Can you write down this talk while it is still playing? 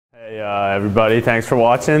Hey everybody, thanks for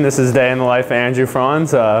watching. This is Day in the Life of Andrew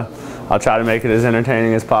Franz. I'll try to make it as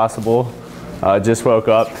entertaining as possible. Just woke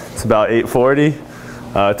up, it's about 8:40.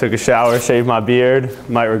 Took a shower, shaved my beard.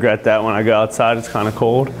 Might regret that when I go outside, it's kind of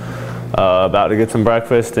cold. About to get some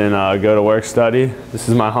breakfast and go to work study. This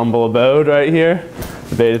is my humble abode right here,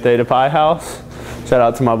 the Beta Theta Pi house. Shout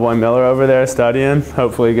out to my boy Miller over there studying.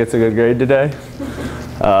 Hopefully he gets a good grade today.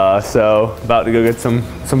 So about to go get some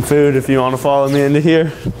food if you want to follow me into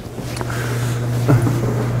here.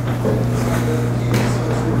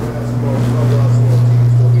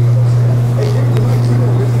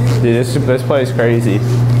 Dude, this place is crazy.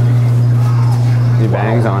 He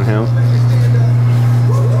bangs on him.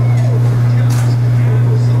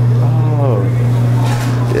 Oh,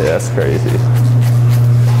 yeah, that's crazy.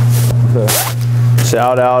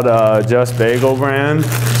 Shout out Just Bagel brand.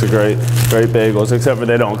 It's a great bagels, except for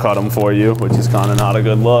they don't cut them for you, which is kind of not a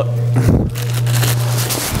good look.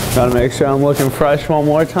 Gotta make sure I'm looking fresh one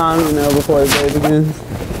more time, you know, before the day begins.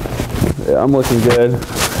 Yeah, I'm looking good.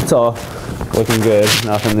 It's all looking good.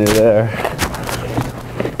 Nothing new there.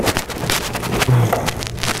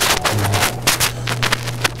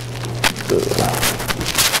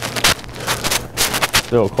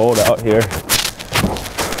 Still cold out here.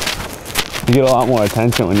 You get a lot more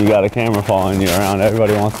attention when you got a camera following you around.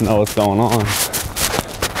 Everybody wants to know what's going on.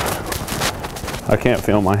 I can't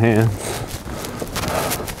feel my hands.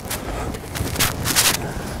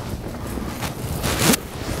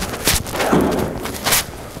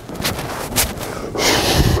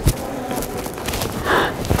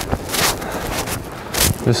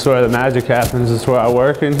 This is where the magic happens. This is where I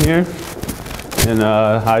work in here, in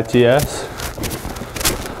ITS.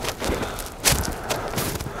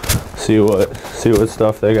 See what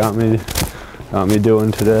stuff they got me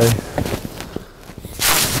doing today.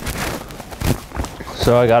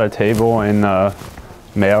 So I got a table in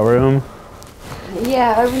mail room.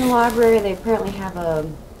 Yeah, over in the library they apparently have a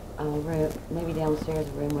room, maybe downstairs,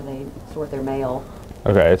 a room where they sort their mail.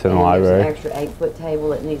 Okay, it's in the library. There's an extra 8-foot table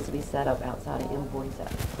that needs to be set up outside of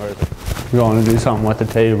M47. You're going to do something with the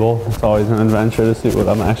table. It's always an adventure to see what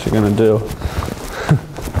I'm actually going to do.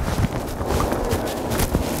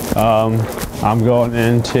 I'm going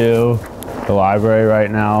into the library right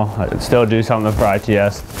now. I still do something for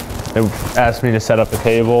ITS. They asked me to set up a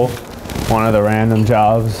table, one of the random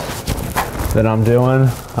jobs that I'm doing.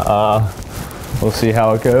 We'll see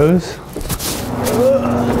how it goes.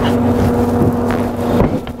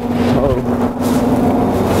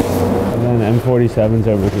 And then M47's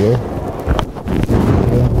over here.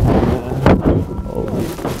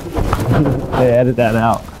 They edit that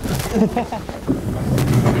out.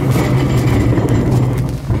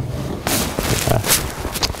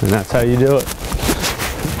 And that's how you do it.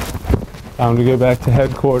 Time to go back to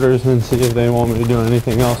headquarters and see if they want me to do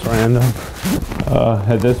anything else random.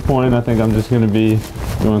 At this point, I think I'm just going to be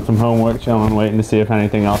doing some homework, chilling, waiting to see if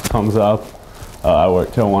anything else comes up. I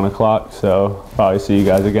work till 1 o'clock, so probably see you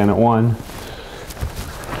guys again at 1.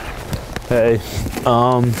 Hey,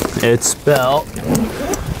 it's about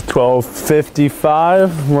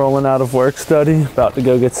 12:55, rolling out of work study, about to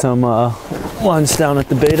go get some lunch down at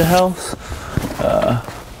the Beta House.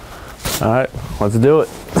 All right, let's do it.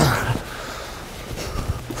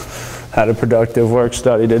 Had a productive work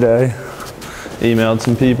study today. Emailed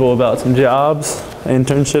some people about some jobs,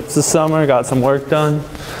 internships this summer, got some work done.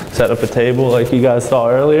 Set up a table like you guys saw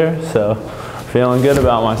earlier, so feeling good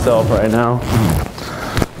about myself right now.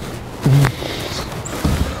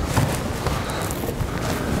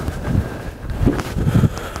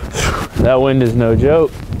 That wind is no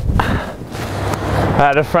joke. I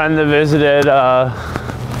had a friend that visited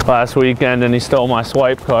last weekend and he stole my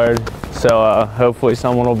swipe card, so hopefully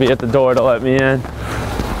someone will be at the door to let me in.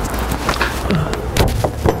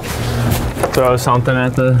 Throw something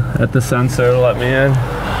at the sensor to let me in.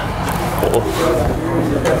 Cool.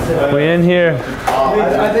 We in here.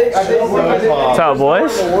 What's up,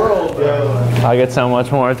 boys? I get so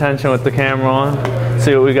much more attention with the camera on.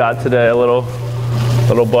 See what we got today, a little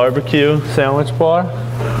barbecue sandwich bar.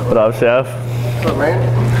 What up, chef? What's up, man?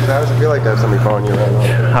 How does it feel like to have somebody following you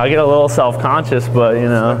around? I get a little self-conscious, but you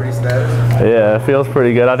know, yeah, it feels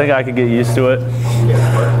pretty good. I think I could get used to it.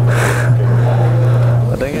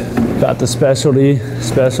 I think it got the specialty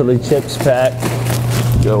chips pack.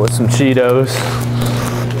 Go with some Cheetos.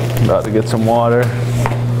 About to get some water.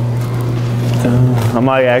 I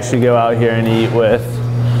might actually go out here and eat with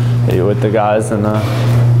the guys, and I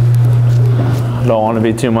don't want to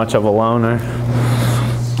be too much of a loner.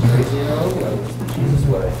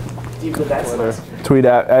 Tweet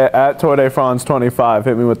at ToyDayFranz25.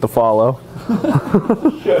 Hit me with the follow.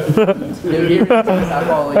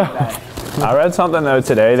 I read something though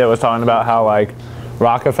today that was talking about how like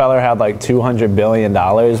Rockefeller had like $200 billion,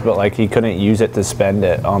 but like he couldn't use it to spend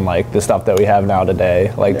it on like the stuff that we have now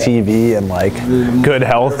today, like TV and like good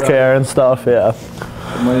health care and stuff. Yeah.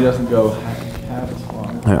 The money doesn't go half as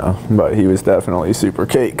far. Yeah, but he was definitely super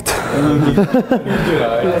caked.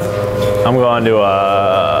 I'm going to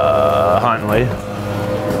Huntley.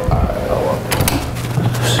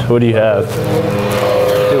 What do you have?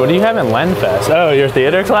 Dude, what do you have in Lenfest? Oh, your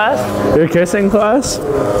theater class? Your kissing class?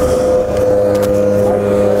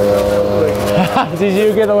 Did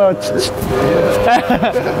you get a little? What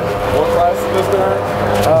class is this?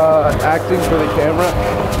 Acting for the camera.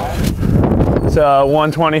 It's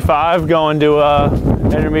 125 going to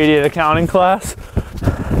intermediate accounting class.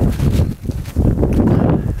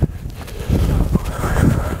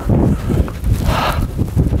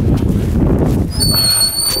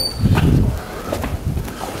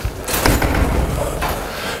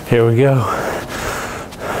 Here we go.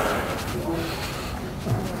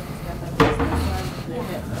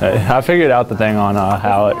 I figured out the thing on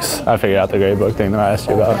Alex. I figured out the grade book thing that I asked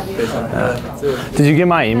you about. Did you get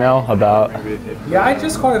my email about? Yeah, I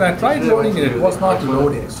just got it. I tried loading it. It was not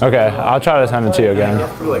loading. Okay, I'll try to send it to you again.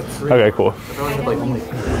 Okay, cool.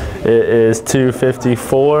 It is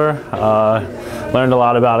 2:54. Learned a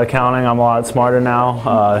lot about accounting. I'm a lot smarter now.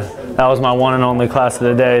 That was my one and only class of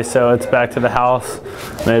the day, so it's back to the house.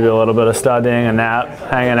 Maybe a little bit of studying, a nap,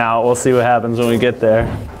 hanging out. We'll see what happens when we get there.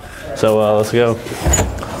 So let's go.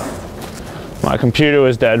 My computer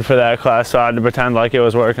was dead for that class, so I had to pretend like it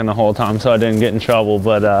was working the whole time so I didn't get in trouble,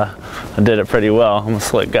 but I did it pretty well. I'm a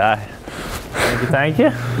slick guy. Thank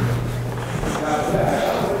you.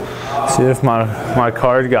 See if my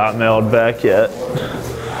card got mailed back yet.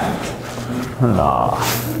 Nah,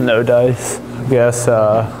 no dice. Guess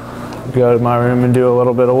go to my room and do a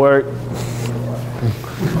little bit of work.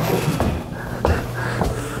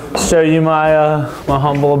 Show you my my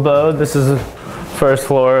humble abode. This is the first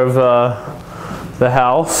floor of the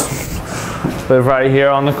house. Live right here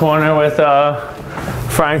on the corner with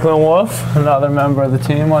Franklin Wolf, another member of the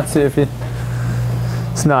team. Let's see if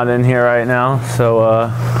it's not in here right now.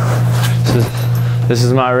 So this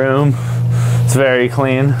is my room. It's very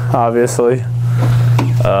clean, obviously.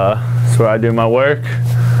 It's where I do my work.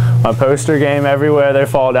 My poster game everywhere. They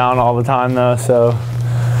fall down all the time though, so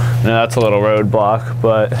that's a little roadblock.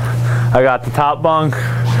 But I got the top bunk.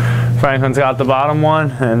 Franklin's got the bottom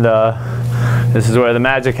one, and this is where the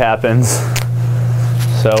magic happens.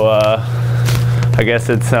 So I guess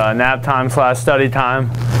it's nap time / study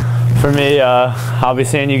time for me. I'll be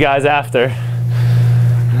seeing you guys after.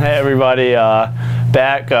 Hey everybody,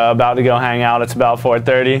 back, about to go hang out. It's about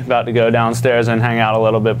 4:30, about to go downstairs and hang out a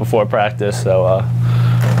little bit before practice. So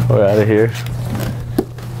we're out of here.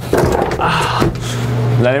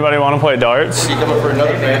 Does anybody want to play darts? You coming for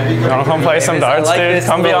another fan? You want to come play some darts, dude?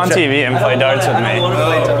 Come be on TV and play darts with me.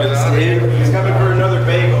 He's coming for another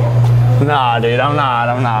bagel. Nah, dude, I'm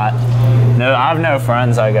not. No, I have no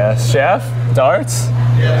friends, I guess. Chef? Darts?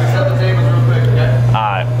 Yeah, set the tables real quick, okay?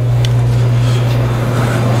 Alright.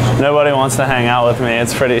 Nobody wants to hang out with me.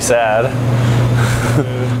 It's pretty sad.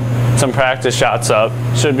 Some practice shots up.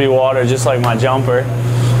 Should be water, just like my jumper.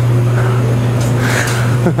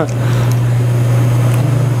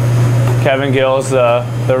 Kevin Gill's the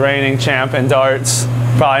reigning champ in darts.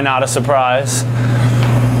 Probably not a surprise.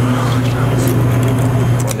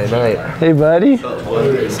 Monday night. Hey, buddy.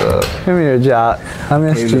 What's up? Come here, Jot. I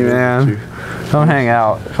missed you, man. Come hang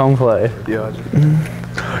out. Come play. Yeah.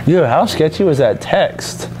 Yo, how sketchy was that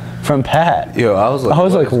text from Pat? Yo, I was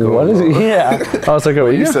like, what is it? Yeah. I was like,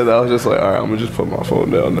 when you said that, I was just like, all right, I'm gonna just put my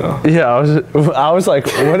phone down now. Yeah, I was like,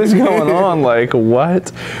 what is going on? Like,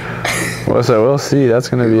 what? Well, so we'll see. That's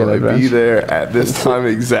going to be an adventure. Be there at this time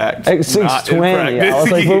exact. At 6:20. I was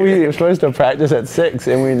like, well, we were supposed to practice at 6,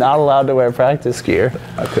 and we're not allowed to wear practice gear.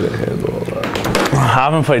 I couldn't handle all that. I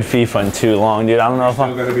haven't played FIFA in too long, dude. I don't know if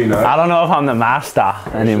I don't know if I'm the master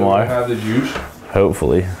anymore. Have the juice?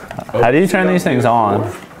 Hopefully. How do you turn these things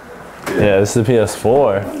on? Yeah, this is the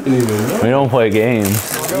PS4. We don't play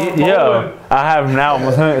games. Yo, I have now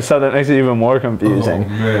so that makes it even more confusing.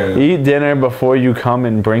 Oh, eat dinner before you come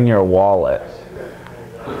and bring your wallet.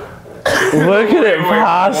 What could it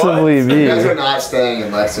possibly be? You guys are not staying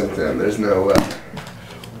in Lexington. There's no way.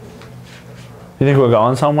 You think we're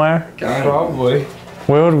going somewhere? Probably.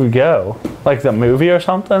 Where would we go? Like the movie or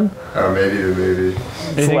something? Oh, maybe the movie.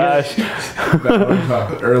 Flash.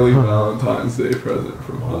 Early Valentine's Day present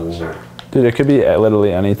from Hutch. Dude, it could be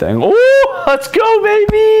literally anything. Oh, let's go,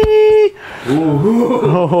 baby!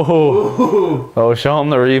 Oh, show him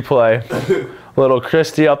the replay. Little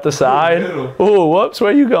Christie up the side. Oh, whoops,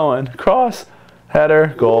 where you going? Cross,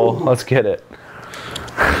 header, goal. Let's get it.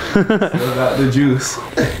 What about the juice?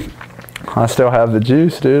 I still have the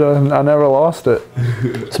juice, dude. I never lost it.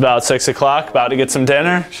 It's about 6 o'clock, about to get some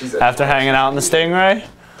dinner after hanging out in the Stingray.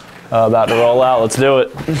 About to roll out. Let's do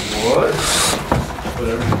it. What?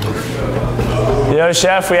 Yo,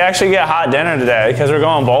 chef, we actually get hot dinner today because we're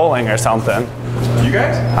going bowling or something. You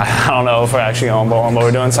guys? I don't know if we're actually going bowling, but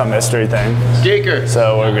we're doing some mystery thing. Jaker.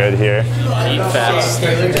 So we're good here. Eat fast.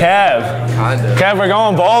 Kev. Kinda. Kev, we're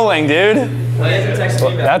going bowling, dude.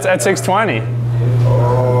 That's at 6:20.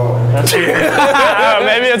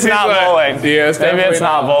 Maybe it's not bowling. Yeah, it's Maybe it's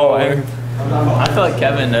not bowling. I feel like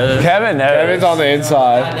Kevin knows. Kevin knows. Kevin's on the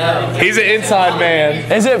inside. He's an inside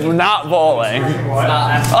man. Is it not bowling?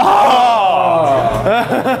 Oh!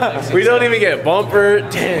 We don't even get bumper.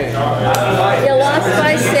 Dang. You lost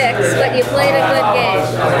by 6, but you played a good game.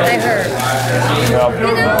 I heard. You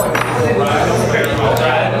know?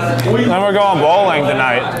 Then we're going bowling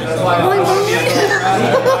tonight.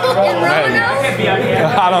 In Roanoke?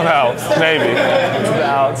 I don't know. Maybe. It's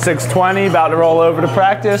about 6:20, about to roll over to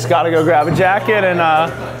practice. Got to go grab a jacket, and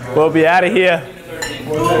we'll be out of here.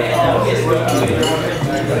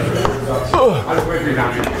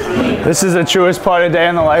 This is the truest part of day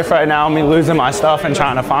in the life right now, me losing my stuff and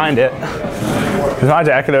trying to find it. Is my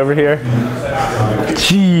jacket over here?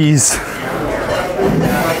 Jeez.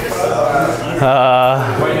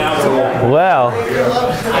 Well.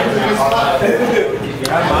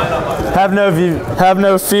 Have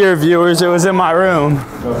no fear, viewers. It was in my room.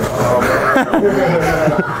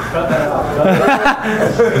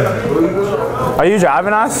 Are you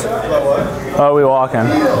driving us? Oh, are we walking?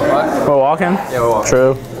 We're walking? Yeah, we're walking.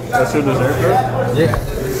 True. That's your dessert, bro?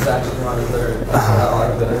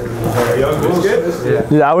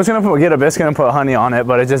 Yeah, I was gonna get a biscuit and put honey on it,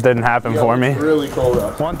 but it just didn't happen for me. Really cold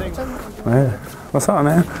out. One thing. What's up,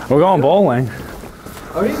 man? We're going bowling.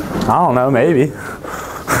 Are you? I don't know, maybe.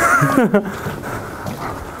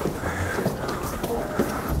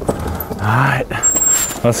 Alright,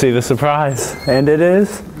 let's see the surprise. And it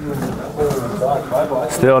is?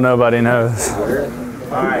 Still nobody knows.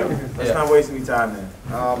 Alright, let's not waste any time then.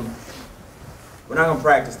 We're not going to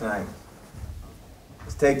practice tonight.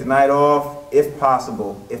 Let's take the night off, if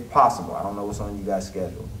possible. If possible. I don't know what's on you guys'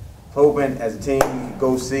 schedule. Hoping as a team you can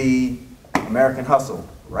go see American Hustle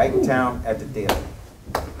right in town at the theater.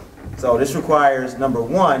 So this requires, number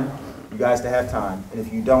one, you guys to have time. And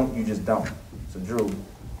if you don't, you just don't. So Drew,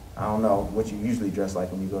 I don't know what you usually dress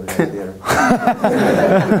like when you go to that theater.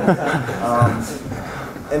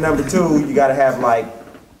 And number two, you got to have like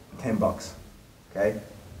 $10, okay?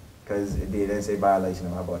 Because it didn't say violation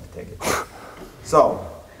and I bought the ticket. So,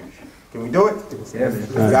 can we do it? Yeah. If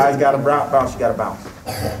you guys got to bounce, you got to bounce.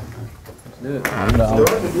 I'm down.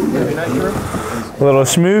 Little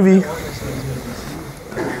schmovie.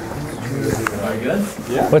 Good?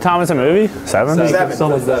 Yeah. What time is the movie? 7? 7. So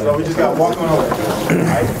we just got one over.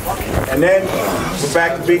 Right? And then we're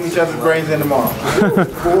back to beating each other's brains in tomorrow.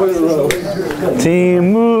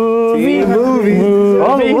 Team movie.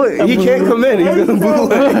 Oh, look, he can't come in. He's gonna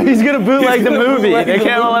bootleg. He's gonna bootleg the movie. They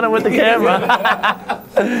can't let him with the camera.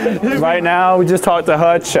 Right now, we just talked to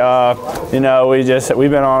Hutch. You know, we've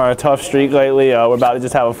been on a tough streak lately. We're about to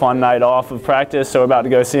just have a fun night off of practice, so we're about to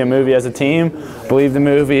go see a movie as a team. I believe the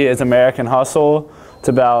movie is American Hustle. It's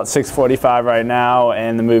about 6:45 right now,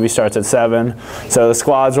 and the movie starts at 7. So the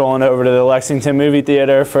squad's rolling over to the Lexington movie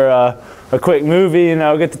theater for a quick movie, you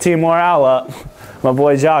know, get the team morale up. My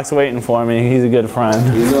boy Jock's waiting for me. He's a good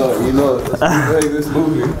friend. You know, like this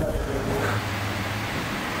movie.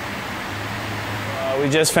 We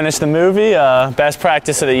just finished the movie. Best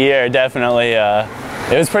practice of the year, definitely. It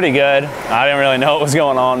was pretty good. I didn't really know what was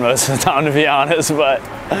going on most of the time, to be honest, but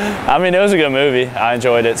I mean, it was a good movie. I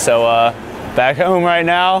enjoyed it. So back home right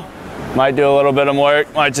now, might do a little bit of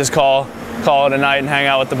work. Might just call it a night and hang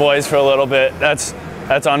out with the boys for a little bit. That's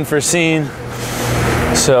unforeseen.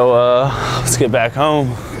 So let's get back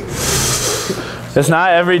home. It's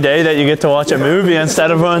not every day that you get to watch a movie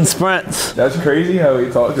instead of run sprints. That's crazy how he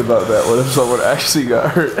talked about that. What if someone actually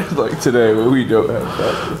got hurt like today when we don't have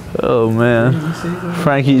practice? Oh man.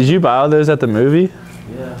 Frankie, did you buy all those at the movie?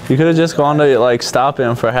 Yeah. You could have just gone to like stop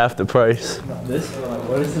in for half the price.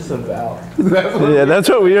 What is this about? Yeah, that's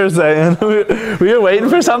what we were saying. We were waiting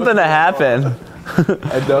for something to happen.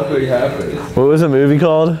 That definitely happened. What was the movie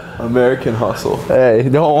called? American Hustle. Hey,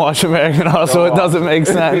 don't watch American Hustle. It doesn't make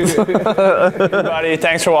sense. Everybody,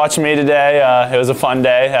 thanks for watching me today. It was a fun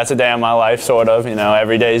day. That's a day of my life, sort of. You know,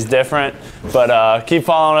 every day is different. But keep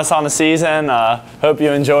following us on the season. Hope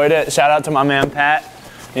you enjoyed it. Shout out to my man Pat.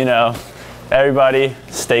 You know, everybody,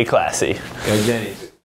 stay classy. Go Jennies.